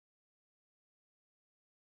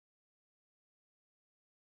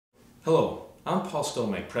Hello, I'm Paul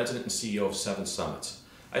Stoneman, President and CEO of 7Summits.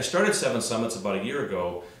 I started 7Summits about a year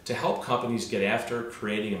ago to help companies get after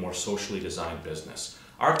creating a more socially designed business.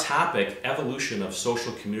 Our topic, evolution of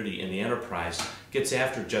social community in the enterprise, gets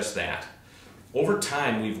after just that. Over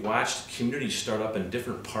time, we've watched communities start up in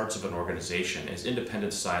different parts of an organization as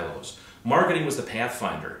independent silos. Marketing was the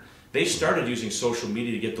pathfinder. They started using social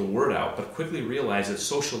media to get the word out, but quickly realized that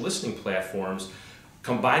social listening platforms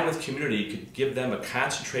combined with community could give them a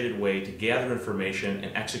concentrated way to gather information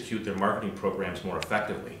and execute their marketing programs more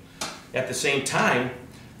effectively. At the same time,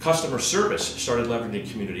 customer service started leveraging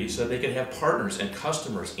community so that they could have partners and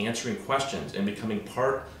customers answering questions and becoming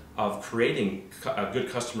part of creating a good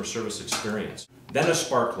customer service experience. Then a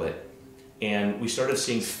spark lit, and we started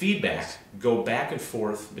seeing feedback go back and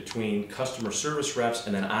forth between customer service reps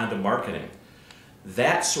and then on to marketing.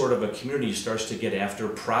 That sort of a community starts to get after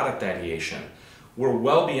product ideation. We're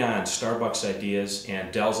well beyond Starbucks ideas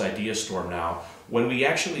and Dell's Idea Storm now, when we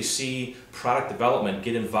actually see product development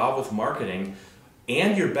get involved with marketing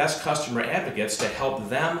and your best customer advocates to help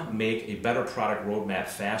them make a better product roadmap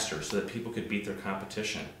faster so that people could beat their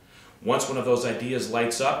competition. Once one of those ideas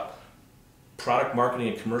lights up, product marketing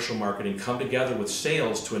and commercial marketing come together with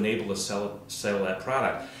sales to enable the sale of that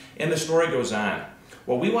product. And the story goes on.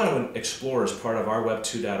 What we want to explore as part of our Web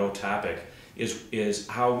 2.0 topic is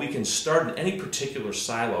how we can start in any particular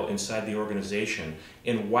silo inside the organization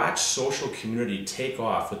and watch social community take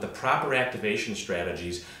off with the proper activation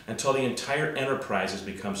strategies until the entire enterprise has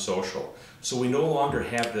become social. So we no longer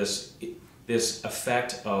have this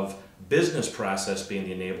effect of business process being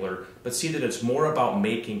the enabler, but see that it's more about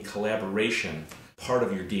making collaboration part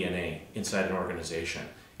of your DNA inside an organization.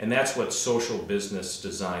 And that's what social business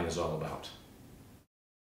design is all about.